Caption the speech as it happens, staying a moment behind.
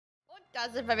Da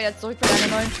sind wir wieder zurück mit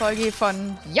einer neuen Folge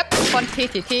von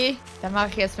TTT. Da mache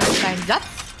ich jetzt noch einen kleinen Satz.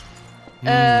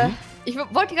 Ich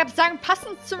wollte gerade sagen,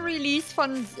 passend zum Release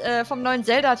vom neuen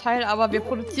Zelda-Teil, aber wir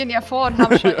produzieren ja vor und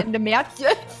haben schon Ende März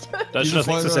jetzt. Da ist schon das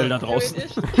nächste Zelda draußen.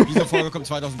 Diese Folge kommt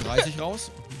 2030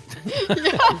 raus.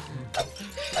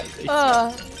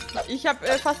 Ja. Ich habe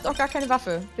fast auch gar keine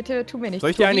Waffe. Bitte tu mir nichts. Soll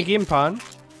ich dir eine geben, Pan?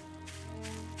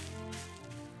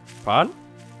 Pan?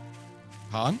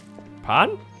 Pan? Pan?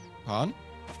 Pan?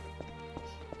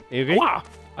 Erik? Aua!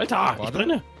 Alter, ich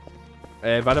brenne.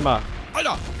 Warte mal.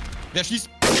 Alter! Wer schießt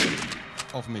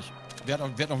auf mich? Wer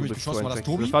hat auf mich geschossen? War das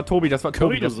Tobi? Das war Tobi, das war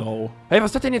Tobi. Das Sau. Hey, was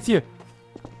ist das denn jetzt hier?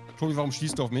 Tobi, warum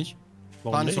schießt du auf mich?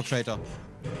 Warum Pan ist nicht? doch Traitor.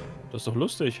 Das ist doch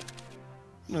lustig.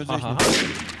 Nö, seh ich Aha.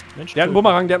 nicht. Mensch, Der hat einen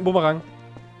Bumerang, der hat einen Bumerang.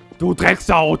 Du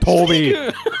Drecksau, Tobi!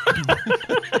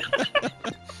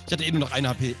 Ich hatte eben noch 1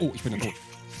 HP. Oh, ich bin tot.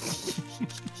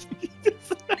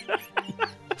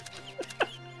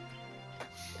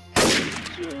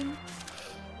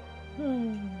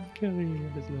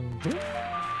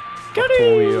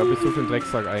 Tobi, was bist du für ein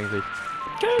Drecksack eigentlich?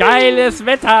 Geiles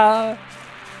Wetter!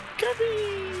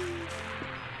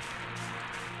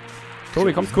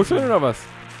 Tobi, kommst kuscheln oder was?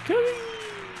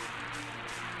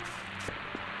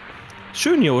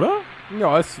 Schön hier, oder?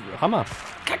 Ja, ist Hammer.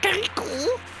 Kakariko!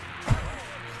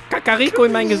 Kakariko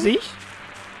in mein Gesicht?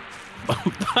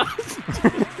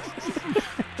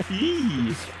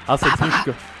 Hast du jetzt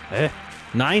nicht Hä?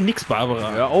 Nein, nix,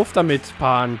 Barbara. Hör auf damit,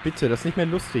 Pan, bitte, das ist nicht mehr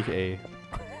lustig, ey.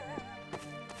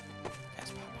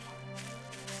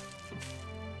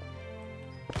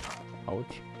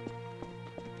 Autsch.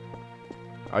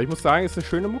 Aber ich muss sagen, ist eine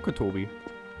schöne Mucke, Tobi.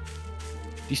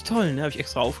 Die ist toll, ne? Hab ich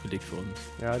extra aufgelegt für uns.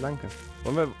 Ja, danke.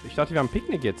 Ich dachte, wir haben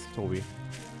Picknick jetzt, Tobi.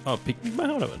 Ah, Picknick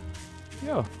machen oder was?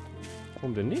 Ja.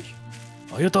 Warum denn nicht?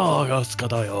 Oh ja, da,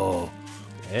 ja.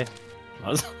 Hä?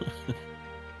 Was?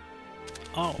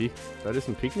 Au. Wie? Das ist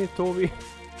ein Picknick, Tobi?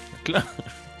 Klar.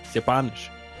 Ist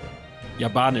japanisch.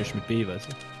 Japanisch mit B, weißt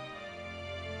du?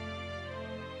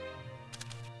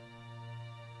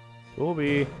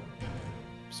 Tobi.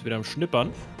 Bist du wieder am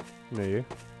Schnippern? Nee.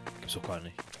 Gibt's doch gar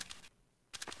nicht.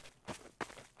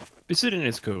 Bist du denn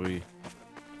jetzt Curry?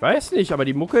 Weiß nicht, aber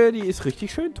die Mucke, die ist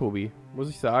richtig schön, Tobi. Muss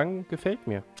ich sagen, gefällt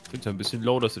mir. Ich find's ja ein bisschen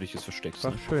low, dass du dich jetzt versteckst.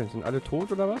 Ach, Ne? schön. Sind alle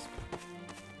tot oder was?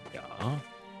 Ja.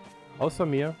 Außer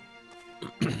mir.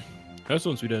 Hörst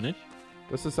du uns wieder nicht?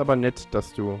 Das ist aber nett,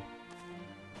 dass du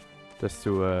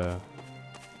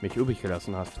mich übrig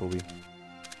gelassen hast, Tobi.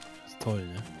 Das ist toll,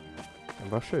 ne?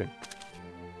 Das war schön.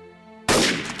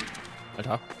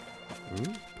 Alter.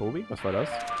 Tobi, was war das?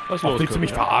 Was Ach, los, willst du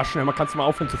mich Curry? verarschen? Man kannst du mal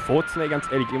aufhören zu furzen, ey, ganz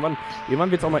ehrlich.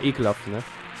 Irgendwann wird's auch mal ekelhaft, ne?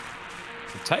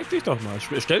 Zeig dich doch mal.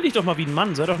 Stell dich doch mal wie ein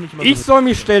Mann. Sei doch nicht immer Ich so... soll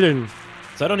mich stellen!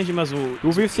 Sei doch nicht immer so...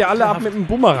 Du wirfst ja alle ab mit einem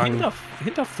Bumerang.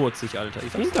 Hinterfurzig, Alter.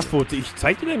 Ich sag's dir. Hinterfurz, ich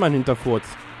zeig dir mal einen Hinterfurz.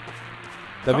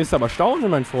 Da Komm. wirst du aber staunen,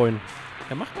 mein Freund.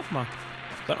 Ja, mach doch mal.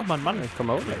 Sei doch mal ein Mann. Ich komm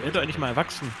mal runter. Er wird doch endlich mal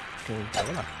erwachsen.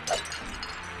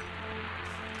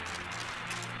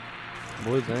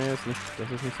 Obwohl, das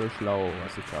ist nicht so schlau,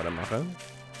 was ich gerade mache.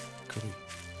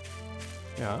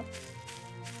 Ja.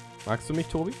 Magst du mich,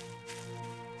 Tobi?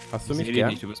 Hast du Ich mich seh dich gern?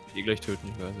 nicht, du wirst mich eh gleich töten,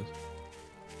 ich weiß es.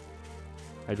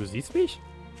 Hey, du siehst mich?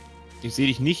 Ich sehe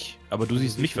dich nicht, aber du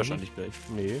siehst mich siehst wahrscheinlich gleich.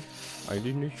 Nee,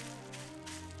 eigentlich nicht.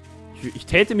 Ich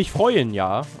täte mich freuen,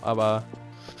 ja, aber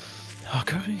Ja,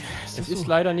 Curry. es ist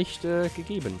leider nicht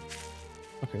gegeben.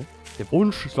 Okay. Der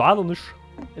Wunsch ist leider nicht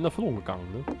in Erfüllung gegangen,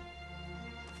 ne?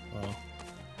 Ah.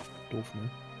 Doof, ne?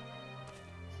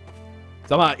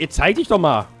 Sag mal, jetzt zeig dich doch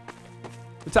mal.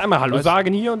 Willst du einmal Hallo Was?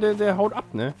 sagen hier und der haut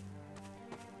ab, ne?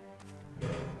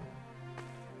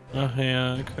 Ach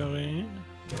ja, Curry.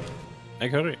 Hey,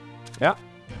 Curry. Ja.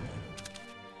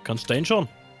 Kannst du den schon?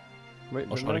 Wait,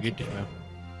 Oh, schade, geht nicht mehr.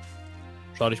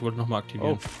 Schade, ich wollte nochmal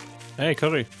aktivieren. Oh. Hey,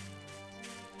 Curry.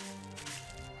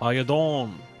 How you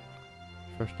doing?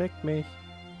 Versteckt mich.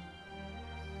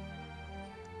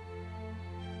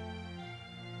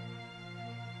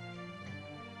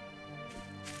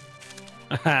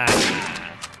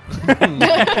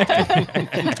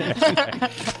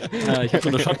 Ja, ich habe so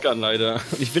eine Shotgun leider.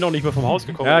 Ich bin auch nicht mehr vom Haus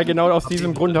gekommen. Ja, genau aus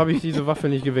diesem Grund habe ich diese Waffe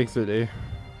nicht gewechselt, ey.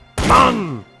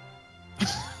 Mann!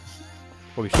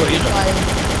 Oh, ich Mit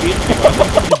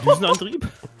dem Düsenantrieb?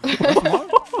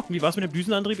 Wie war's mit dem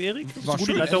Düsenantrieb, Erik? Bist du gut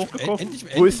die Leiter hochgekommen?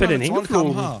 Wo ist der denn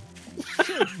hingeflogen?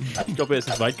 Ich glaube, er ist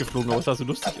nicht weit geflogen, aber es sah so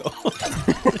lustig aus.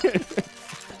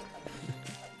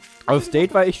 Aber das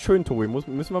Date war echt schön, Tobi.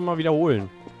 Müssen wir mal wiederholen.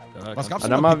 Ja, Was gab's Ah,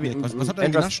 denn dann noch? mal Was habt ihr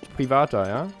denn etwas genascht? privater,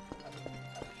 ja?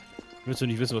 Willst du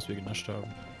nicht wissen, was wir genascht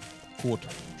haben? Kot.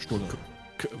 Stulle.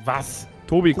 Was?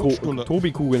 Tobi-Kugeln Kurstunde.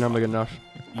 Tobi haben wir genascht.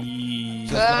 Die...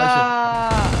 Das Gleiche.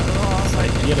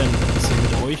 hier denn? Was ist denn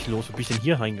mit euch los? Wo bin ich denn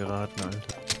hier reingeraten, Alter?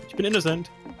 Ich bin innocent.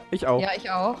 Ich auch. Ja, ich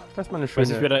auch. Das ist mal eine Ich weiß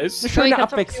nicht, wer schöne, da ist. eine schöne Sorry,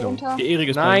 kannst du Abwechslung. runter? Der Erik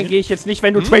ist bei Nein, mir. gehe ich jetzt nicht,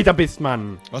 wenn du Traitor bist,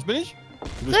 Mann. Was bin ich?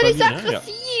 Du bist Soll bei ich mir, ne? Ja.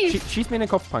 aggressiv? Schieß mir in den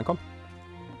Kopf, Pan, komm.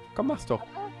 Komm, mach's doch.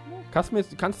 Kannst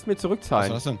es mir Was zurückzahlen.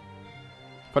 war das denn?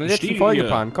 Von der Ich letzten stehe Folge, hier.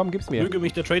 Pan. Komm, gib's mir. Möge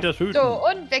mich der Traitor töten. So,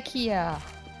 und weg hier.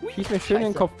 Schieß mir schön in den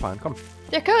Scheiße. Kopf, Pan, komm.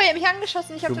 Der Curry hat mich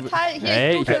angeschossen. Ich hab Du- total... Hier,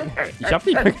 Ey, ich hab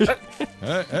nicht mehr geschossen.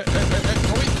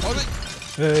 Tobi,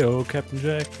 Hey, oh, Captain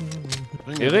Jack.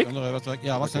 Erik?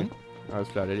 Ja, was denn? Alles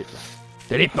klar, der lebt noch.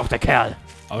 Der lebt noch, der Kerl.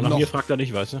 Aber nach Noch. mir fragt er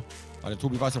nicht, weißt du? Ah, der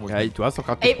Tobi weiß ja, wo ich Ja, bin. du hast doch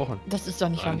gerade Ey, gesprochen. das ist doch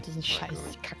nicht wahr Nein. mit diesem scheiß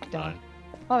Kack da. Nein.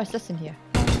 Oh, was ist das denn hier?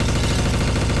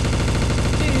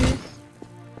 Tschüss.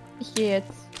 Ich gehe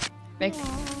jetzt. Weg.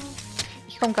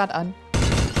 Ich komm grad an.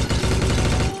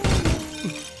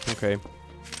 Okay.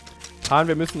 Pan,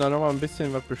 wir müssen da noch mal ein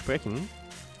bisschen was besprechen.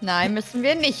 Nein, müssen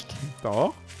wir nicht.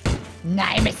 Doch.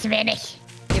 Nein, müssen wir nicht.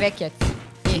 Geh weg jetzt.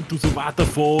 Geh. Du so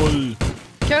watervoll.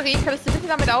 Curry, könntest du bitte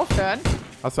damit aufhören?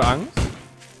 Hast du Angst?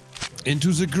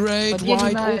 Into the great Von dir wide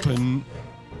niemals. open.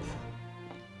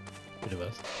 Bitte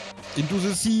was? Into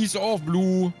the seas of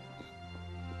blue.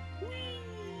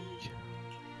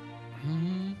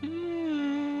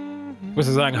 Ich muss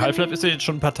ja sagen, Half-Life ist ja jetzt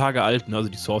schon ein paar Tage alt, ne? Also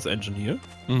die Source Engine hier.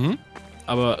 Mhm.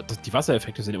 Aber die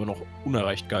Wassereffekte sehen immer noch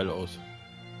unerreicht geil aus.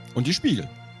 Und die Spiegel.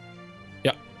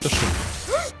 Ja, das stimmt.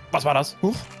 Was war das?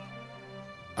 Huch.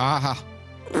 Aha.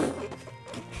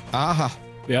 Aha.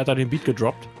 Wer hat da den Beat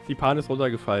gedroppt? Die Pan ist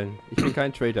runtergefallen. Ich bin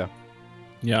kein Traitor.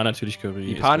 Ja, natürlich Curry.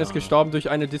 Die Pan ist klar. gestorben durch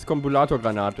eine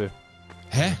Diskombulator-Granate.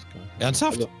 Hä?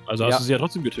 Ernsthaft? Also Ja. hast du sie ja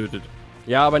trotzdem getötet.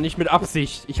 Ja, aber nicht mit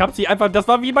Absicht. Ich hab sie einfach... Das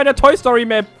war wie bei der Toy Story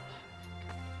Map.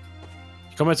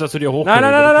 Ich komme jetzt, dass du dir hoch. Nein,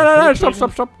 nein, nein, nein, nein, nein, stopp,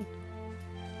 stopp, stopp.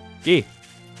 Geh.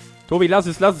 Tobi, lass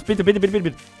es, bitte, bitte, bitte,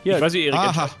 bitte. Hier. Ich weiß nicht, Erik,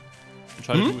 Aha.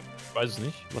 entscheide du. Ich weiß es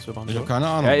nicht, was wir machen Ich hab sollen. keine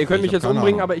Ahnung. Ja, ihr könnt mich Ich hab jetzt keine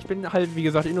umbringen, Ahnung. aber ich bin halt, wie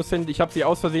gesagt, innocent. Ich habe sie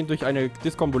aus Versehen durch eine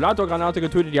Diskombulator-Granate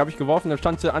getötet. Die habe ich geworfen, dann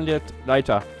stand sie an der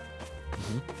Leiter.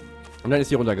 Und dann ist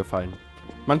sie runtergefallen.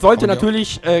 Man sollte Aber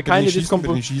natürlich Bitte keine nicht schießen,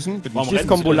 bitte nicht schießen, bitte Warum nicht rennst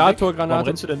du denn weg? Diskombulator-Granate. Warum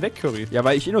rennst du denn weg, Curry? Ja,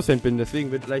 weil ich innocent bin,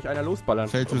 deswegen wird gleich einer losballern.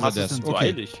 Fail to Warum the hast du es death. denn so Okay.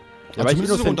 eilig? Ja, weil ich zumindest ist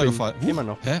sie innocent bin. runtergefallen. Immer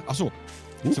noch. Hä? Achso.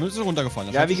 Zumindest ist sie runtergefallen.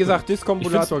 Das Ja, scheint wie zu gesagt,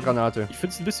 Diskombulator-Granate. Ich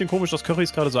finde es ein bisschen komisch, dass Curry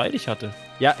es gerade so eilig hatte.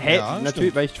 Ja, hä? Ja, Natürlich,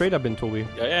 stimmt. weil ich Trader bin, Tobi.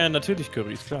 Ja, ja, natürlich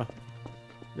Curry, ist klar.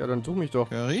 Ja, dann such mich doch.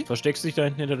 stimmen. Curry? Versteckst dich da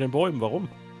hinten hinter den Bäumen, warum?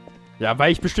 Ja,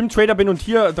 weil ich bestimmt Trader bin und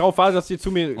hier drauf warte, dass ihr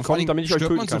zu mir Und vor kommt, allem damit ich euch stirbt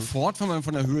töten man kann. sofort, wenn man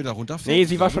von der Höhe da runterfällt? Nee,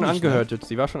 sie war Ich schon glaube nicht, ne? angehörtet.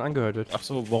 Sie war schon angehörtet. Ach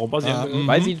so, warum war sie Ah, angehört?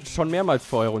 Weil sie schon mehrmals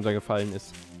vorher runtergefallen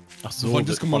ist. Ach so, Von Von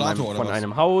Diskombulator oder von was?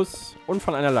 einem Haus und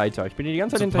von einer Leiter. Ich bin ihr die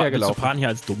ganze Zeit Willst du hinterhergelaufen. Pan hier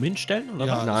als dumm hinstellen? Oder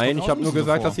Ja, was? das Nein, kommt ich auch habe nicht nur so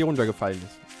gesagt, vor. dass sie runtergefallen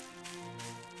ist.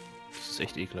 Das ist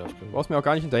echt ekelhaft. Du brauchst mir auch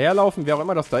gar nicht hinterherlaufen, wer auch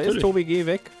immer das da ist. Natürlich. Tobi, geh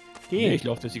weg. Geh. Nee, ich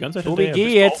laufe jetzt die ganze Zeit Tobi, hinterher.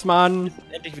 geh bis wir jetzt, Mann.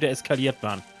 auch endlich wieder eskaliert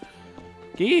waren.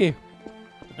 Geh.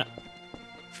 Ja.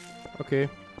 Okay.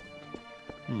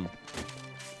 Hm.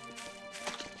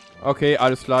 Okay,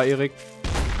 alles klar, Erik.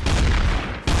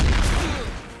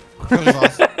 Curry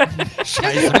war's.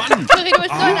 Scheiße, Mann! Curry, du bist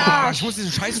so ein Ah, Arsch. ich muss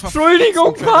diesen Scheiß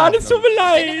Entschuldigung, Mann, es tut mir Wenn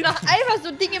leid. du noch einmal so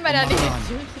ein Ding in meiner Nähe Mann.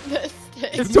 tötest.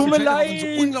 Es tut mir leid.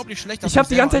 So unglaublich schlecht, dass Ich hab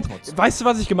du die ganze selber Zeit, weißt du,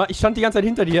 was ich gemacht habe? Ich stand die ganze Zeit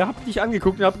hinter dir, hab dich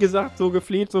angeguckt und hab gesagt, so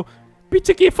gefleht, so,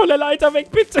 bitte geh von der Leiter weg,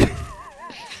 bitte.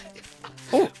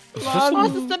 Oh, Du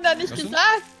hast es dann da nicht Was denn?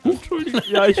 gesagt. Entschuldigung.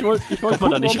 Ja, ich wollte Kommt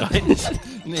man da nicht rein?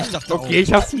 Nee, ich dachte auch. Okay,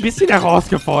 ich hab's ein bisschen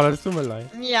herausgefordert, es tut mir leid.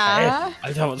 Ja.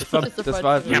 Alter, was ist Das war, Bist du das voll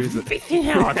war zurück. böse.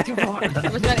 Du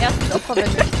bist mein erstes Opfer, wenn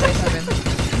ich Traitor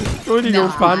bin. Entschuldigung,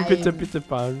 Nein. Pan, bitte,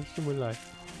 Pan, es tut mir leid.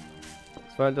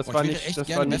 Das Boah, war ich will nicht, echt das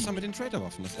gerne war nicht, Messer mit den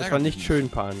Traitor-Waffen. das ärgert war mich nicht schön,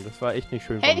 Pan. Das war echt nicht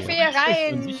schön Hey, von ich will mir. hier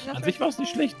rein. An sich war es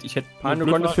nicht schlecht. Ich hätte Pan, du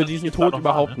blöd konntest war, für dass diesen ich Tod da noch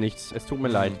überhaupt war, ne? nichts. Es tut mir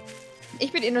leid.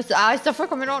 Ich bin innocent. Ah, ist doch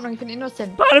vollkommen in Ordnung. Ich bin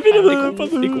innocent. Pan,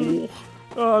 Blick hoch.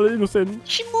 Alle innocent.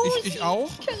 Schmusi. Ich auch?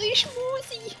 Curry,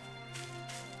 Schmusi.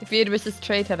 Ich will, du bist jetzt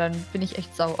Traitor, dann bin ich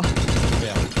echt sauer.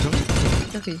 Wer? Curry?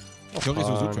 Curry. Curry ist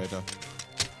sowieso Mann. Traitor.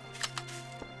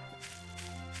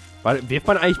 Wirft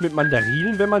man eigentlich mit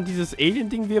Mandarinen, wenn man dieses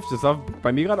Alien-Ding wirft? Das sah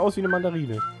bei mir gerade aus wie eine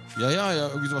Mandarine. Ja,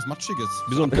 irgendwie sowas Matschiges.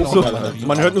 Wie so ein So,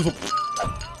 man hört nur so.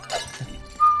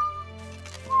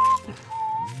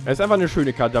 Es ist einfach eine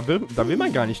schöne Karte, da will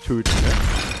man gar nicht töten, ne?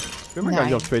 Will man gar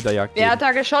nicht Nein. auf Traderjagd Wer gehen. hat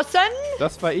da geschossen?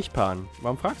 Das war ich, Pan.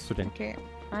 Warum fragst du denn? Okay.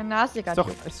 Meine Nase Ist gerade. doch,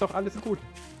 ist doch alles gut.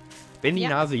 Wenn die Ja.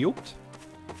 Nase juckt,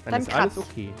 dann Dann ist alles kratz.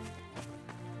 okay.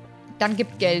 Dann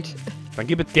gib Geld. Dann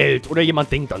gib es Geld oder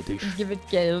jemand denkt an dich. Gib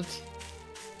Geld.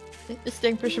 Es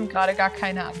denkt bestimmt gerade gar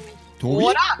keiner an mich. Tobi?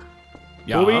 Oder?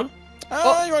 Ja. Tobi?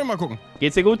 Ich wollte mal gucken.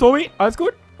 Geht's dir gut, Tobi? Alles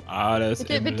gut? Alles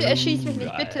Bitte, bitte erschieß mich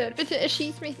nicht. Bitte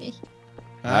erschieß mich nicht.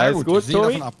 Ja, Alles gut, ich sehe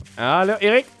Tobi? davon ab. Hallo,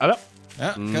 Erik? Hallo?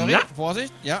 Ja, Curry,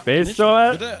 Vorsicht. Ja, Bist du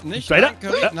was? bitte, nicht. Traitor? Nein,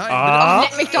 Curry, nein, Oh,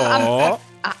 leck mich doch am... Oh.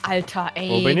 Ah, Alter, ey.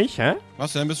 Wo bin ich, hä? bitte.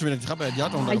 Was denn? Bist du wieder die Treppe? Die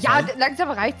hat doch Ja,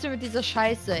 langsam reicht's mir mit dieser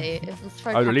Scheiße, ey. Es ist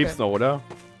voll Also du kacke. lebst noch, oder?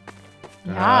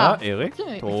 Ja. Erik,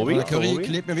 Ja, Tobi, Der Curry Tobi.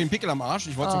 klebt mir wie ein Pickel am Arsch.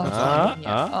 Ich wollte es nur kurz sagen.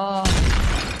 Ah. Oh.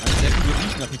 Ein sehr gut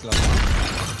riechender Pickel am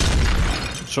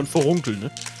Arsch. Schon verrunkelt,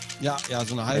 ne? Ja,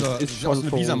 so eine halbe. Es ist sieht aus schon wie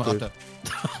eine Bisamratte.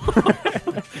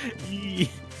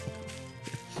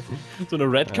 So eine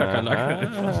Red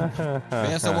Kakerlake.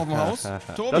 Wer ist da oben auf dem Haus?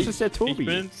 Tobi. Das ist der Tobi. Ich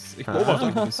bin's. Ich beobachte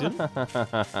euch ein bisschen.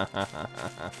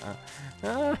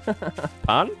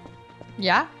 Pan?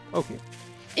 Ja, Okay.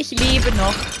 ich lebe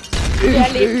noch. Wer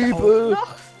lebt auch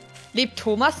noch? Lebt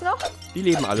Thomas noch? Die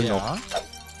leben alle noch. Ja.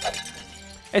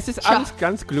 Es ist Tja. alles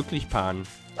ganz glücklich, Pan.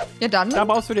 Ja, dann. Da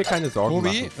brauchst du dir keine Sorgen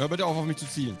Tobi, machen. hör bitte auf mich zu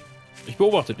zielen. Ich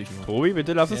beobachte dich nur. Tobi,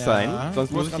 bitte lass es Ja. sein.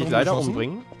 Sonst Du muss hast ich dich gerade leider rumgeschossen.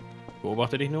 umbringen.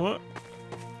 Beobachte dich nur.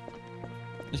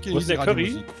 Ich Wo ist genieße der gerade Curry?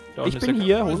 die Musik. Da unten Ich ist bin der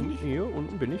hier, weiß unten. nicht. Hier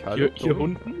unten bin ich. Hallo, Hier Tobi.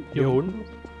 unten? Hier unten.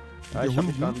 Ja, Hier ich habe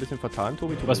mich unten? gerade ein bisschen vertan,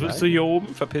 Tobi. tut Was mir willst du leid. hier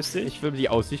oben? Verpiss dich. Ich will die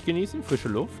Aussicht genießen, frische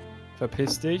Luft.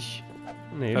 Verpiss dich.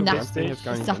 Nee, Na, du kannst den jetzt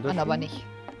gar Das nicht sagt man aber runterspielen.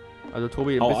 nicht. Also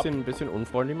Tobi, Hau ein bisschen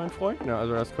unfreundlich, mein Freund. Ne?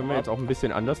 Also das können wir Hau jetzt auch ein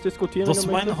bisschen anders diskutieren. Das wenn ist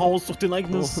du mein möchtest. Haus, doch dein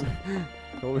eigenes.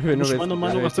 Tobi, wenn du Muss jetzt, meine Meinung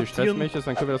wenn du jetzt Stress akzeptieren? möchtest,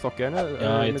 dann können wir das auch gerne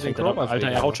Ja, mit jetzt den fängt er an. Crowbars Alter, er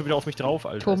regeln. haut schon wieder auf mich drauf,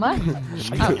 Alter. Thomas?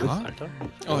 Ja. Alter.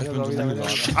 Oh, ich bin so wieder- müde.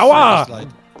 Aua! Leid.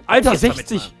 Alter, Jetzt damit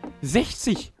 60!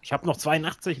 60! Ich hab noch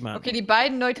 82, Mann. Okay, die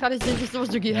beiden neutralisieren sich so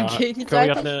Ja, gegenseitig. Curry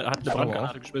hat eine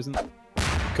Brandgranate geschmissen.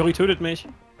 Curry tötet mich.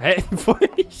 Hä? Wo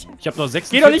ich? Ich hab noch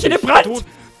 46. Geh doch nicht in den Brand! Tot.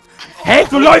 Hä?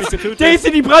 Du Ich läufst! bin getötet. Der ist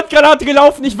in die Brandgranate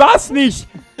gelaufen, ich war's nicht!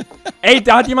 Ey,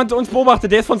 da hat jemand uns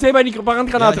beobachtet, der ist von selber in die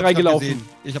Brandgranate Ja, reingelaufen.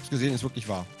 Ich hab's gesehen, ist wirklich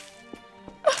wahr.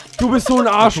 Du bist so ein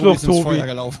Tobi Arschloch, ist ins Feuer Tobi.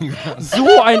 gelaufen.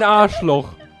 So ein Arschloch.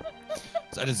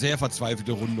 Das ist eine sehr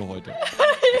verzweifelte Runde heute.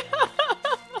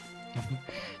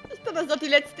 Das ist doch die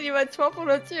letzte, die wir jetzt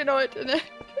vorproduzieren heute, ne?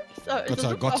 Ist doch- ist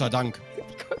doch Gott sei super. Dank.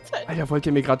 Gott sei Dank. Alter, wollt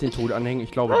ihr mir gerade den Tod anhängen?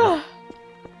 Ich glaube nicht.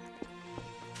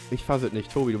 Ich fasse es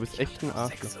nicht. Tobi, du bist echt ein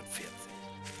Arschloch. 46.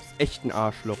 Echt ein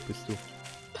Arschloch bist du.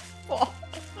 Boah.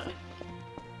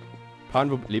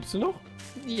 Pan, wo lebst du noch?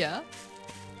 Ja.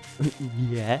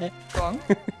 Ja. Gong.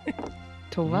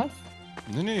 Thomas?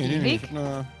 Nee. Ich Erik? hab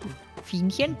eine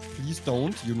Fienchen? Please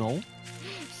don't, you know.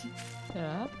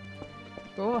 Ja.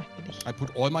 So, bin ich. I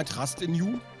put all my trust in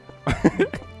you.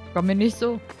 Komm mir nicht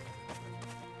so.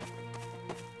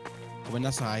 Wenn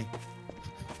das sei.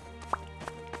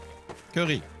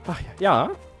 Curry, Ach ja. Ja,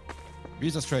 wie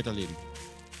ist das Traitor-Leben?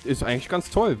 ist eigentlich ganz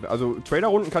toll. Also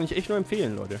Trader-Runden kann ich echt nur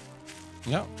empfehlen, Leute.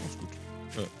 Ja, ist gut.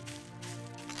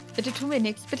 Bitte tu mir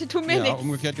nichts. Bitte tu mir Ja, nichts.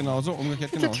 umgekehrt genauso,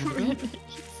 umgekehrt Bitte genauso. tu mir nichts.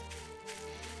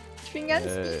 Ich bin ganz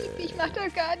lieb. Ich mach da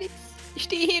gar nichts. Ich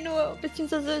stehe hier nur,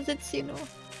 beziehungsweise sitze hier nur.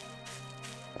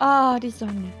 Ah, die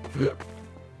Sonne.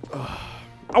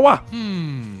 Aua!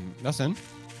 Was denn?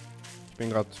 Ich bin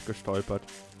gerade gestolpert.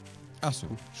 Achso,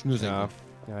 Schnürsenkel.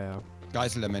 Ja.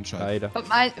 Geißel der Menschheit. Leider.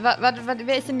 Warte,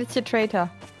 wer ist denn jetzt hier Traitor?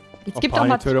 Jetzt Och, gib doch Pan,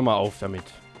 mal jetzt hör doch mal auf damit.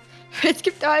 Jetzt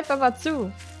gib doch einfach mal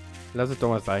zu. Lass es doch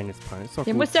mal sein, jetzt, Pan. Ist doch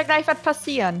Hier gut. muss ja gleich was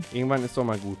passieren. Irgendwann ist doch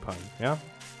mal gut, Pan. Ja?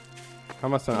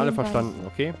 Haben wir es dann alle Irgendwas. verstanden,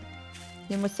 okay?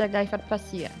 Hier muss ja gleich was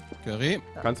passieren. Curry?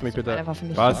 Kannst du mich Das bitte... einfach für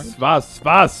mich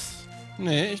Was?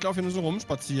 Nee, ich laufe hier nur so rum,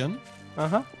 spazieren.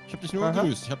 Aha. Ich hab dich nur Aha.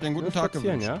 gegrüßt. Ich hab dir einen guten Nur Tag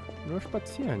spazieren, gewünscht. ja? Nur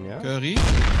spazieren, ja? Curry?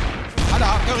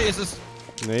 Alter, Curry ist es.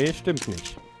 Nee, stimmt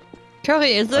nicht.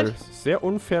 Curry ist Also, es. es ist sehr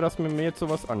unfair, dass mir jetzt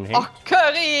sowas anhängt. Oh,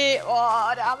 Curry!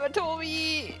 Oh, der arme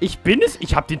Tobi! Ich bin es.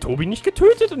 Ich habe den Tobi nicht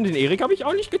getötet und den Erik habe ich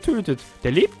auch nicht getötet. Der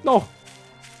lebt noch.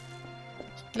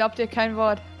 Ich glaub dir kein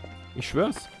Wort. Ich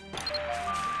schwör's.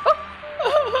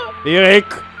 Erik!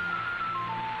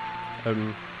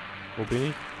 Wo bin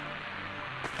ich?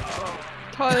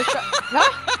 Toll. Was?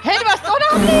 Hey, du warst doch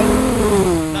noch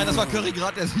nicht! Nein, das war Curry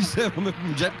gerade, der sich selber mit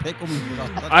dem Jetpack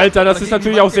umgebracht hat. Alter, das Oder ist gegen die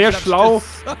natürlich auch Wand sehr geklatscht schlau,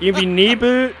 ist. irgendwie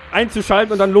Nebel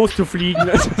einzuschalten und dann loszufliegen.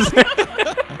 Das ist-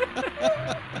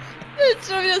 Jetzt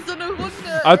schon wieder so eine Runde.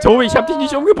 Ah, Tobi, ich hab dich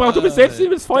nicht umgebracht. Du bist selbst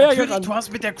ins Feuer Natürlich, gerannt. du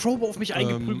hast mit der Crowbar auf mich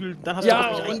eingeprügelt. Dann hast ja, du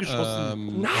auf mich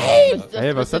eingeschossen. Nein! Was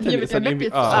Ey, was hat denn- hier mit ist der das Map irgendwie-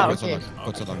 jetzt? Ah, Gott sei okay. Dank,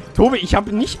 Gott sei Dank. Tobi, ich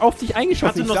habe nicht auf dich Ich hatte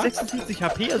eingeschossen. noch sag- 56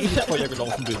 HP, als ich ins Feuer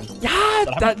gelaufen bin.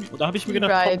 da, Da habe ich mir Die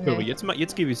gedacht, komm, beiden, Curry, ey.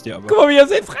 jetzt gebe ich es dir aber. guck mal, wie er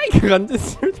selbst reingerannt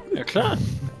ist. Ja, klar.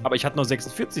 Aber ich hatte noch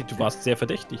 46, du warst sehr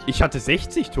verdächtig. Ich hatte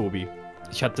 60, Tobi.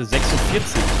 Ich hatte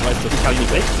 46, du weißt das. Ich hatte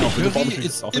 60, auch wenn du Curry Baumschüler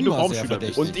ist auch wenn du immer sehr Baumschüler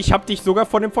bist. verdächtig. Und ich habe dich sogar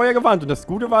vor dem Feuer gewarnt. Und das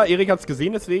Gute war, Erik hat's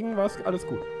gesehen, deswegen war es alles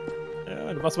gut.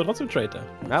 Ja, du warst aber trotzdem Traitor.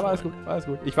 Ja, war alles gut, war alles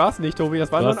gut. Ich war's nicht, Tobi,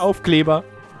 das war Du nur ein hast- Aufkleber.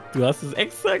 Du hast es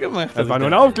extra gemacht. Das war nur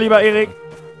ein Aufkleber, Erik.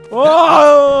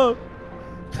 Oh!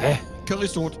 Curry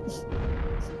ist tot.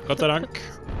 Gott sei Dank.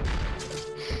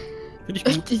 Finde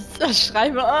ich gut. Dieser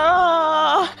Schreiber.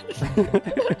 Ah.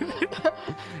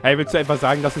 Hey, willst du einfach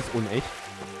sagen, das ist unecht?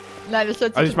 Nein, das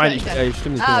hört sich Also ich meine, total echt an.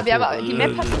 stimmt nicht. Die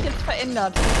Map hat sich jetzt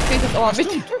verändert. Fehlt das auch mit.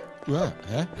 Ja,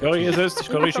 hä? Curry ist es.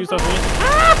 Curry schießt auf mich.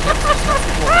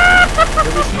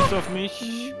 Curry schießt auf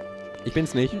mich. Ich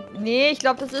bin's nicht. Nee, ich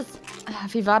glaube, das ist...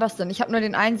 Wie war das denn? Ich habe nur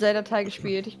den einen Zelda-Teil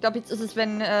gespielt. Ich glaube, jetzt ist es,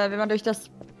 wenn man durch das...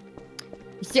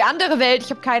 Ist die andere Welt. Ich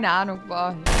habe keine Ahnung.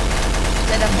 Boah.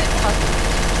 Zelda-Welt passt.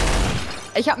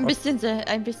 Ich habe ein bisschen, ich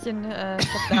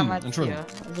hab damals hier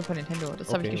Super Nintendo.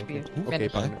 Das habe ich gespielt. Okay,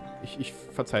 ich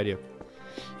verzeih dir.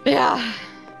 Ja.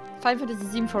 Final Fantasy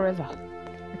 7 Forever.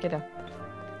 Okay, da.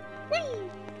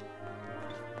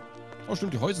 Oh,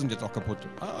 stimmt, die Häuser sind jetzt auch kaputt.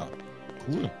 Ah,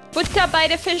 cool. Butter bei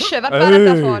der Fische. Was war das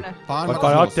da vorne? Was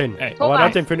war das denn? Was war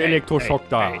das denn für ein Elektroschock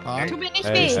da? Tu mir nicht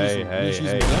weh. Nicht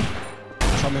schießen, bitte.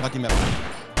 Schau mir gerade die Map an.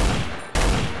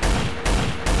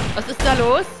 Was ist da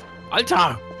los?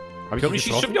 Alter! Curry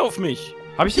schießt schon wieder auf mich.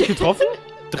 Hab ich dich getroffen?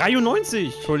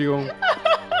 93! Entschuldigung.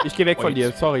 Ich geh weg von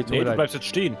dir. Sorry, Nee, du bleibst jetzt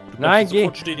stehen. Nein, geh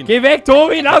weg,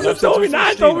 Tobi! Lass es, Tobi!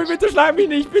 Nein, Tobi, bitte schlag mich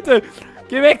nicht, bitte!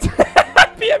 Geh weg!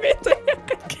 Bier, bitte!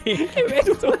 Geh weg,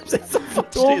 du bleibst jetzt sofort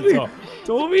stehen. So.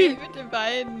 Tobi! Mit den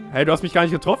beiden. Hey, du hast mich gar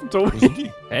nicht getroffen, Tobi. Wo sind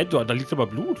die? Hä, da liegt aber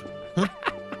Blut.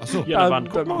 Achso. Hier, da waren,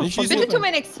 guck mal. Nicht schießen. Bitte tu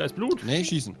mir nichts. Da ist Blut. Nee,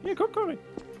 schießen. Hier, guck, Curry.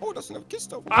 Oh, das ist eine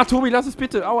Kiste. Ah, Tobi, lass es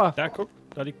bitte, aua. Da, guck,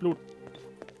 da liegt Blut.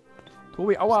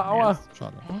 Tobi, aua, aua.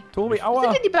 Schade. Tobi, Wo aua.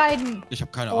 sind denn die beiden? Ich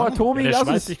habe keine Aua, Ahnung. Tobi, Der lass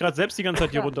schmeißt es. sich gerade selbst die ganze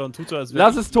Zeit hier runter und tut so, als wäre...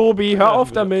 Lass es, Tobi, hör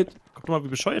auf damit. Guck mal, wie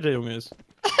bescheuert der Junge ist.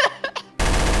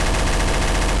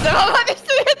 Warum bist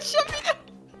du jetzt schon wieder?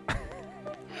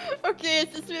 Okay,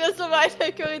 jetzt ist wieder so weit,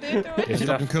 der Curry den durch. Ich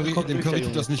glaube, dem Curry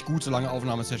tut das nicht gut, solange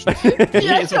Aufnahmesession ist.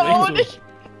 Ja, ist ich auch auch echt nicht.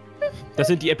 Das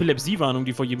sind die Epilepsie-Warnungen,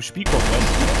 die vor jedem Spiel kommen,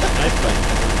 weißt du? Lifeline.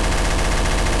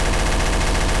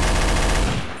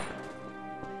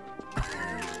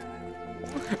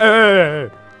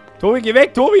 Tobi, geh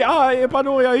weg, Tobi,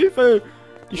 Epanoia, Hilfe.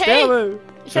 Ich Hey. sterbe.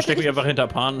 Ich verstecke mich einfach hinter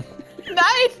Pan.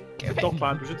 Nein! Doch,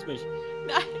 Pan, beschütz mich.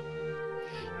 Nein!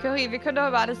 Curry, wir können doch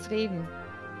über alles reden.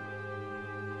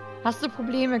 Hast du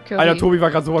Probleme, Curry? Alter, Tobi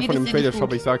war gerade sowas Geht von es dem dir nicht Trader-Shop,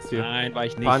 gut? ich sag's dir. Nein, war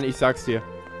ich nicht. Pan, ich sag's dir.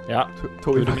 Ja.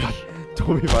 Tobi war Natürlich. grad.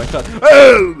 Tobi war grad.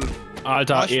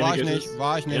 Alter, War ich Erik nicht, ist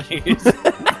war ich nicht.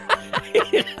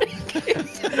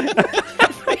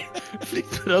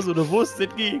 Fliegt mir da so eine Wurst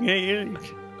entgegen, hey Erik.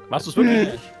 Warst du's wirklich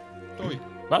nicht? Sorry.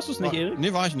 Warst du's nicht, Erik?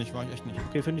 Nee, war ich nicht, war ich echt nicht.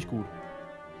 Okay, finde ich gut.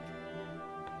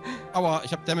 Aber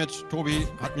ich hab Damage, Tobi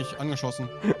hat mich angeschossen.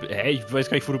 Hey, ich weiß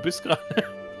gar nicht, wo du bist gerade.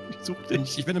 Ich such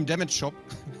dich. Ich bin im Damage-Shop.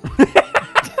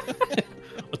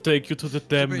 Oh, thank you to the Ich hab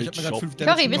damage mir grad shop. 5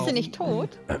 Damage Curry, bist du gekauft. nicht tot?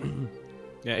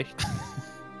 Ja, echt.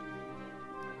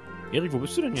 Erik, wo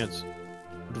bist du denn jetzt?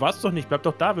 Du warst doch nicht, bleib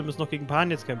doch da, wir müssen noch gegen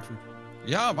Pan jetzt kämpfen.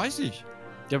 Ja, weiß ich.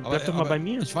 Ja, bleib doch mal bei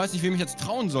mir. Ich weiß nicht, wem ich jetzt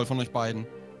trauen soll von euch beiden.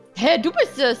 Hä, du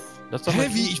bist es! Lass doch Hä,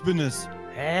 mal wie ich bin es?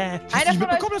 Hä? Hast du Einer nicht von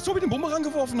mitbekommen, dass Tobi den Bumerang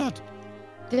geworfen hat?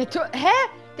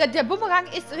 Der Bumerang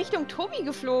ist Richtung Tobi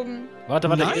geflogen. Warte,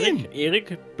 Nein.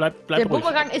 Erik, bleib Der ruhig.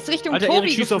 Bumerang ist Richtung Alter, Tobi Erik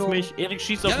schießt geflogen. auf mich. Erik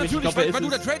schießt auf Ja, mich. Ich natürlich, glaube, er weil du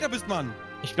der ist Traitor bist, Mann.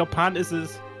 es. Ich glaube, Pan ist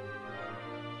es.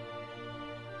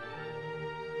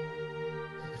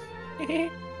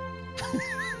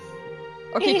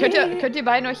 Okay, könnt ihr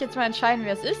beiden euch jetzt mal entscheiden,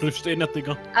 wer es ist? Bleib stehen, das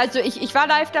Digga. Also, ich war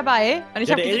live dabei und ich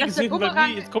Ja, habe der gesehen, Erik dass der ist hinten bei Bumerang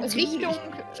mir, jetzt kommt's nicht. Richtung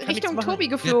nichts machen. Tobi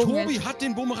Der geflogen Tobi ist. hat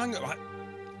den Bumerang...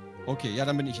 Okay, ja,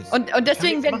 dann bin ich es. Und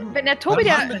deswegen, nichts machen. wenn der Tobi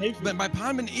Bei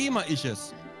Pan bin eh immer ich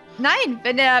es. Nein,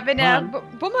 wenn der Pan.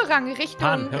 Bumerang Richtung...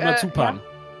 Pan, hör mal zu, Pan. Ja.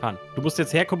 Pan, du musst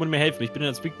jetzt herkommen und mir helfen. Ich bin in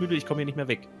der Zwickmühle, ich komme hier nicht mehr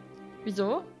weg.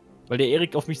 Wieso? Weil der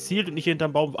Erik auf mich zielt und ich hier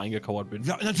hinterm Baum eingekauert bin.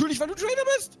 Ja, natürlich, weil du Traitor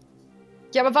bist.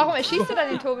 Ja, aber warum erschießt du dann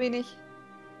den Tobi nicht?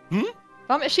 Hm?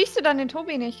 Warum erschießt du dann den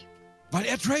Tobi nicht? Weil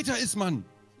er Traitor ist, Mann.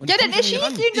 Und Ja, ich komm dann nicht an erschieß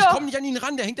ran. ihn Ich doch. komm nicht an ihn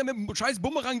ran, der hängt da mit dem scheiß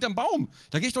Bumerang hinterm Baum.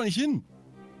 Da geh ich doch nicht hin.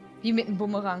 Wie mit einem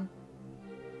Bumerang?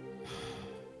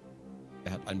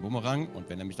 Er hat einen Bumerang und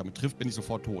wenn er mich damit trifft, bin ich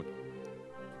sofort tot.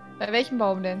 Bei welchem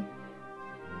Baum denn?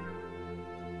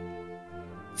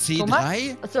 C3? Thomas?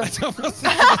 Achso. Alter, was ist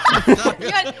das für eine Frage?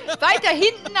 Ja, weiter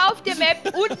hinten auf der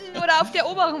Map, unten oder auf der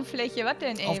oberen Fläche. Was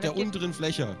denn, ey? Auf der Was geht- unteren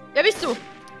Fläche. Wer bist du?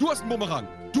 Du hast einen Bumerang.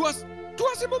 Du hast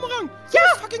den Bumerang. Ja. Du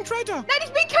bist fucking Traitor. Nein,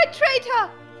 ich bin kein Traitor!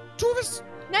 Du bist...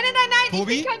 Nein,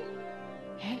 Tobi? ich bin kein...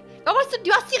 Hä? Warum hast du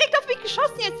direkt auf mich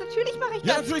geschossen jetzt? Natürlich mache ich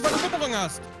Ja, das. natürlich, weil du einen Bumerang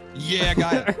hast. Yeah,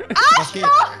 geil. Was geht? Du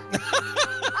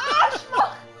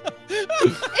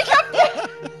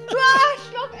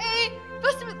Arschloch, ey!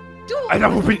 Was du...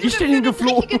 Alter, wo bin ich denn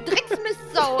hingeflogen? Du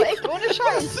Drecksmistsau, echt ohne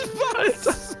Scheiß.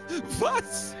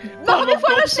 Was? Warum wir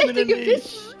voll das glaubst du mir schlechte denn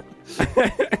nicht?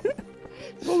 Gewissen?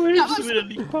 willst du wieder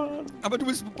nicht fahren? Aber du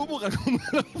bist mit Bumerang.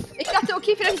 Ich dachte,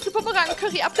 okay, vielleicht ist der Bumerang im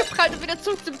Curry abgeprallt und wieder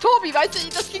zurück zum Tobi, weißt du,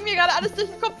 das ging mir gerade alles durch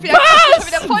den Kopf. Vielleicht ist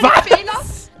wieder voll der Fehler.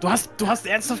 Du hast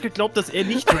ernsthaft geglaubt, dass er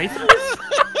nicht Traitor ist?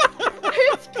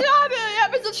 Jetzt gerade, er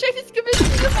hat mir so ein schlechtes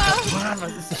Gewissen gemacht. Mann,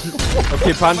 was ist das?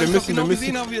 Okay, Pan, wir müssen...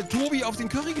 gesehen haben, wie der Tobi auf den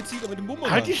Curry gezielt hat mit dem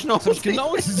Bumerang. Halt die Schnauze. Das hab ich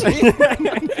genau gesehen.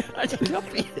 Alter,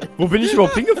 Klappe. Wo bin ich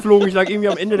überhaupt hingeflogen? Ich lag irgendwie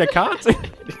am Ende der Karte.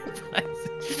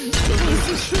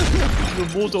 Das ist schön. So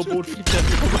ein Motorboot fliegt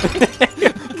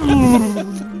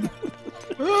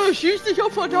Schieß dich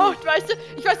auf Verdacht, weißt du?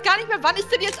 Ich weiß gar nicht mehr, wann ist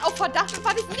denn jetzt auf Verdacht und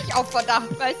wann ist nicht auf Verdacht,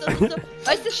 weißt du? So,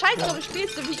 weißt du, scheiße, du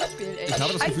spielst so wie ich spiele, ey. Ich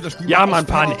habe das Gefühl, das Spiel... Ja, Mann,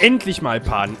 Pan, endlich mal,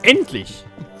 Pan, endlich.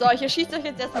 So, ich erschieße euch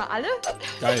jetzt erstmal alle.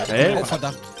 Geil. Ey. Auf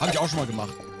Verdacht. Hab ich auch schon mal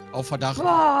gemacht. Auf Verdacht.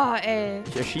 Boah, ey.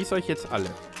 Ich erschieße euch jetzt alle.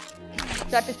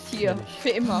 Bleib jetzt hier. Für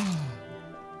immer.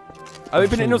 Aber ich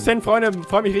bin innocent, Freunde.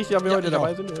 Freue mich richtig, dass wir Ja, heute ich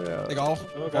dabei auch. sind. Ja. Ich auch.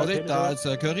 Vorsicht, da ist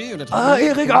Curry und der Ah,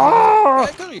 Erik, ah!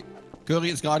 Hey, Curry. Curry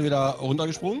ist gerade wieder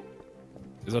runtergesprungen.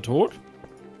 Ist er tot?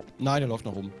 Nein, er läuft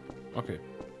noch rum. Okay.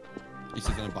 Ich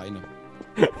sehe seine Beine.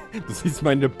 Du siehst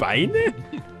meine Beine?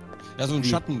 Ja, so ein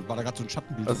Schatten. War da gerade so ein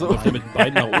Schattenbild? Ach so. Läuft er mit den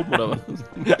Beinen nach oben oder was?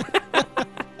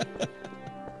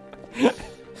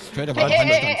 Der war ein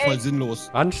Handstand, voll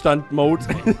sinnlos. Handstand-Mode.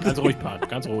 Ganz ruhig, Pan.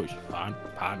 Ganz ruhig. Pan.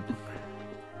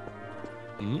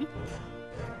 Mhm.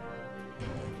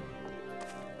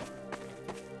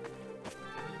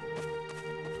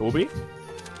 Tobi?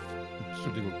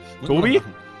 Entschuldigung. Tobi?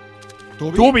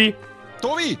 Tobi? Tobi?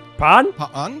 Tobi! Pan?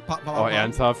 Pan? Oh,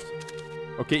 ernsthaft.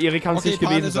 Okay, Erik kann es nicht Pan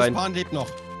gewesen ist sein. Pan lebt noch.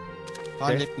 Pan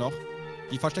Okay. lebt noch.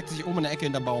 Die versteckt sich oben in der Ecke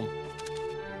hinterm Baum.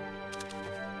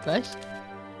 Was?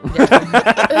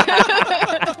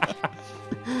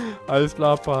 Alles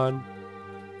klar, Pan.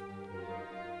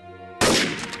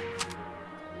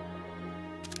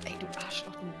 Ey, du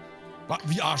Arschloch, du.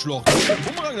 Wie Arschloch?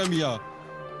 Bumerang an mir.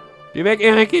 Geh weg,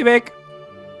 Erik, geh weg.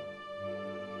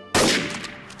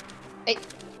 Ey.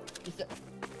 Diese...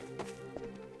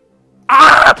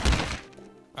 Ah!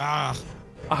 Ach.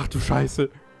 Ach du Scheiße.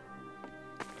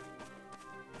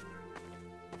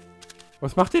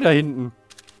 Was macht ihr da hinten?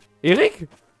 Erik?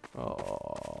 Oh.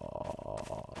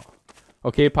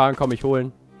 Okay, Pan, komm, ich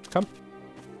holen. Komm.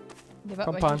 Ja,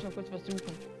 warte Komm, mal, Pan. ich muss mal kurz was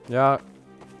suchen. Ja.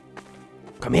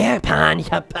 Komm her, Pan,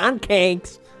 ich hab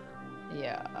Pancakes.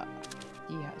 Ja,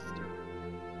 die hast du.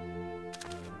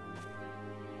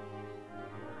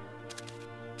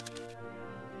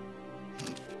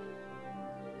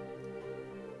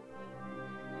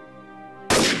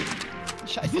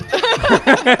 Scheiße.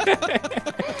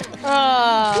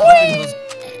 Ah.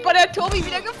 Weil der Tobi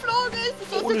wieder geflogen ist.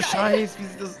 Das war Ohne so geil. Scheiß,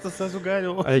 das sah so geil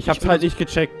aus. Also ich hab's halt nicht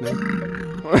gecheckt, ne?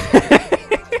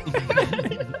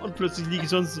 Und plötzlich liege ich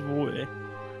sonst wo, ey.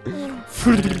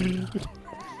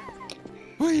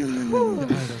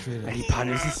 Alter Schwede. Ey,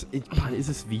 Pan, ist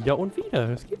es wieder und wieder.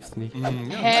 Das gibt's nicht. Ja.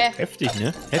 Hä? Heftig,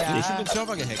 ne? Ich Heftig. hab den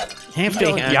Server gehackt.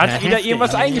 Heftig, Die hat wieder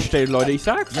irgendwas eingestellt, Leute. Ich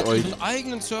sag's Ich hab euch. einen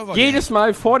eigenen Server Jedes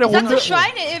Mal vor der Sagt Runde. so Schweine,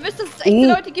 ihr wisst, dass es echte Oh.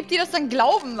 Leute gibt, die das dann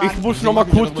glauben, Mann. Ich muss noch mal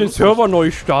kurz den Server neu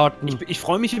starten. Ich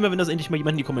freue mich immer, wenn das endlich mal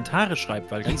jemand in die Kommentare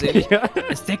schreibt, weil ganz ehrlich, Ja.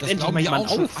 es deckt Das endlich glauben mal wir jemand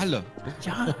auch schon auf. alle.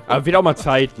 Ja, Aber wird auch mal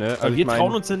Zeit, ne? weil wir ich mein-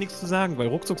 trauen uns ja nichts zu sagen, weil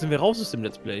ruckzuck sind wir raus aus dem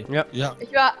Let's Play. Ja.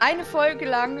 Ich war eine Folge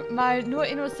lang mal nur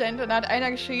innocent und da hat einer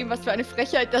geschrieben, was für eine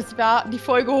Frechheit das war, die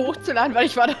Folge hochzuladen, weil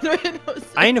ich war da nur innocent.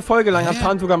 Eine Folge lang hat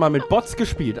Pan sogar mal mit Bots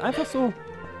gespielt. Einfach so.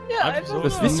 Ja, Einfach einfach so.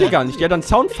 Das nur. wisst ihr gar nicht. Der hat dann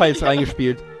Soundfiles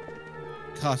reingespielt.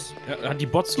 Krass. Ja, hat die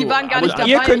Bots Die so waren gar alle- nicht Und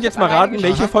ihr dabei, könnt ich jetzt hab mal alleine raten,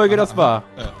 gespielt. welche Folge das war.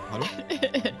 Hallo?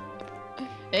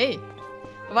 Ey.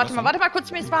 Warte mal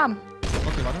kurz, mir ist warm.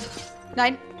 Okay, warte.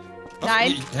 Nein. Was?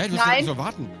 Nein. Hä, du Nein. musst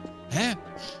warten. Hä?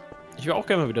 Ich wäre auch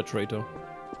gerne mal wieder Traitor.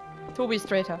 Tobi ist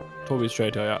Traitor. Tobi ist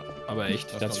Traitor, ja. Aber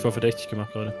echt, Das der hat sich glaub voll verdächtig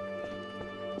gemacht gerade.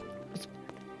 Willst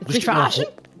du mich verarschen?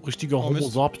 Richtiger Oh, Mist.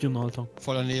 Homo sapien, Alter.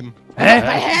 Voll daneben. Hä?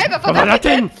 Hä? Was Was war das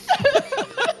denn?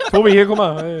 Tobi, hier, guck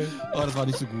mal. Hey. Oh, das war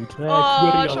nicht so gut.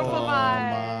 Oh, schon Oh, vorbei.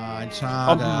 Mann, Oh,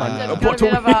 schade. Mann. Das Oh, gerade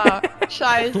Tobi. wieder war.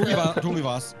 Scheiße. Tobi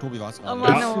war's. Oh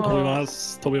Mann, Ja, oh.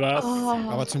 Tobi war's.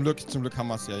 Oh. Aber zum Glück haben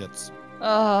wir es ja jetzt. Oh,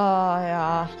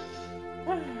 ja.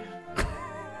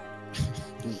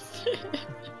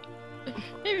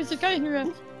 Hey, wieso kann ich nicht mehr?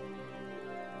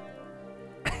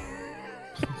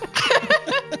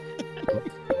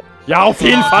 Ja, auf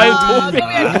jeden Fall, Tobi.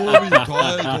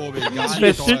 Tobi, Das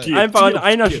ganz steht toll. einfach an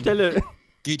einer Stelle.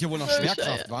 Geht hier wohl noch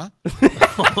Schwerkraft, wa?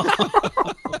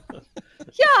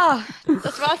 Ja,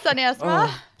 das war's dann erstmal.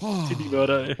 Die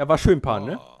Mörder, ey. Ja, war schön, Pan,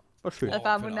 ne? War schön. Das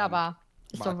war wunderbar.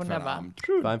 Ist doch Mark, wunderbar.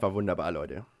 verdammt. War einfach wunderbar,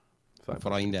 Leute. Das war einfach-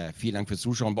 Freunde, vielen Dank fürs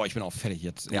Zuschauen. Boah, ich bin auch fertig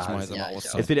jetzt. Ja, Ich mach es- jetzt ja, aber ich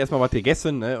Auszeit. Jetzt wird erstmal was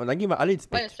gegessen, ne? Und dann gehen wir alle ins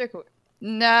Oh, ja, Bett. sehr cool.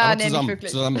 Na, Aber nee, nicht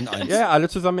wirklich. zusammen in eins. Ja, alle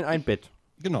zusammen in ein Bett.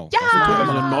 Genau. Ja!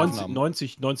 Das ist ein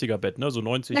 90er Bett, ne? So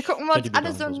 90. Da gucken wir uns Zentimeter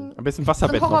alle so oder ein... Am besten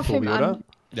Wasserbett So ein noch, Tobi, Horrorfilm oder? an.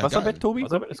 Ja, Wasserbett, geil. Tobi?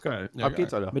 Wasserbett ist geil. Ja, Ab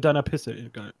geht's, Alter. Mit deiner Pisse,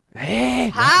 geil.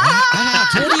 Hä?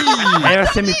 Tobi! Ey, was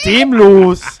ist denn mit dem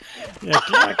los? Ja,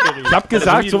 klar, Gary. Ich hab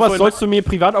gesagt, sowas sollst du mir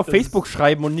privat auf Facebook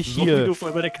schreiben und nicht So wie hier. du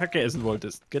vorhin bei der Kacke essen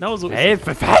wolltest. Genau so Ey, ist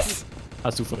es. was?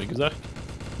 Hast du vorhin gesagt?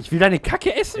 Ich will deine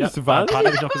Kacke essen, Ja, bist du was? Gerade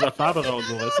habe ich noch gesagt Barbara und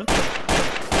so, weißt du?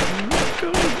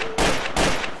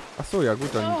 Achso, ja gut,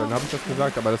 dann habe ich das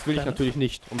gesagt, aber das will ich natürlich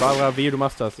nicht. Und Barbara, wehe, du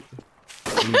machst das.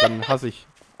 Und dann hasse ich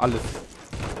alles.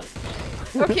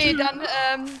 Okay, dann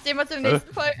sehen wir uns in der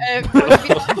nächsten Folge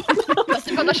wieder. Das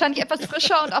sind wir wahrscheinlich etwas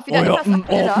frischer und auch wieder etwas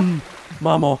aktueller.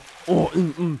 Mama.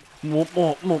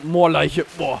 Moorleiche.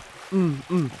 Boah.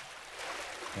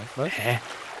 Was? Hä?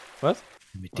 Was?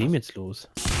 Mit dem jetzt los?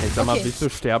 Ey, sag mal, Okay. willst du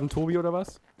sterben, Tobi, oder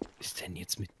was? Was ist denn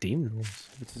jetzt mit dem los?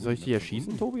 Soll ich dich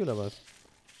erschießen, Tobi, oder was?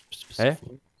 Bist Hä?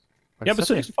 du Was ja, ist bis das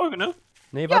zur denn? nächsten Folge, ne?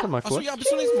 Nee, warte mal Achso, kurz. ja, bis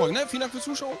zur nächsten Folge, ne? Vielen Dank fürs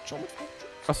Zuschauen. Ciao.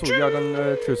 Achso, ja,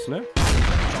 dann tschüss, ne?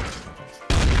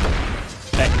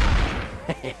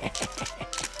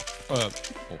 Oh.